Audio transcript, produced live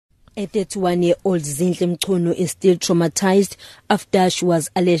A 31-year-old Zinhle Mhlongo is still traumatized after she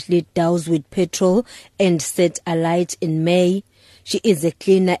was allegedly doused with petrol and set alight in May. She is a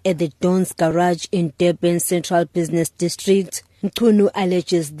cleaner at the Don's Garage in Durban Central Business District. Mhlongo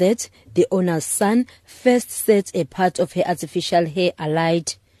alleges that the owner's son first set a part of her artificial hair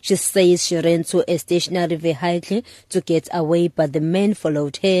alight. She says she ran to a stationary vehicle to get away, but the man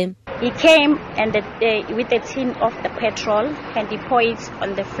followed her. He came and with a tin of the petrol and he poured it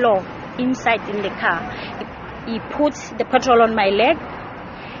on the floor inside in the car. He put the petrol on my leg.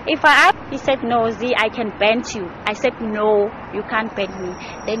 He said, "No, Z, I can bend you." I said, "No, you can't bend me."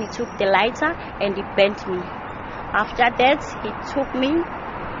 Then he took the lighter and he bent me. After that, he took me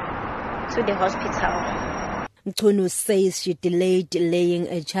to the hospital. Mhlongo says she delayed laying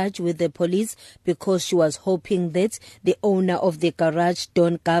a charge with the police because she was hoping that the owner of the garage,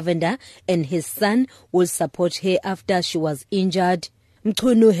 Don Governor, and his son will support her after she was injured.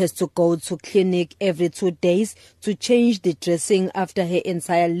 Mhlongo has to go to clinic every 2 days to change the dressing after her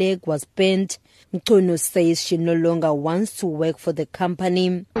entire leg was bent. Mhlongo says she no longer wants to work for the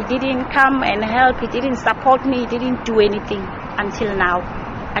company. He didn't come and help. He didn't support me. He didn't do anything until now.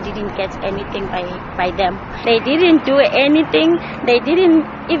 I didn't get anything by them. They didn't do anything. They didn't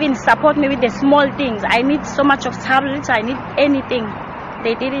even support me with the small things. I need so much of tablets. I need anything.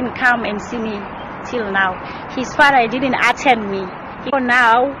 They didn't come and see me till now. His father didn't attend me. For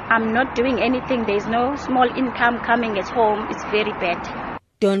now, I'm not doing anything. There's no small income coming at home. It's very bad.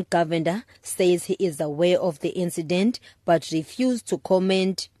 Don Governor says he is aware of the incident but refused to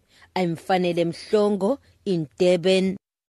comment. I'm Fanele Mhlongo in Durban.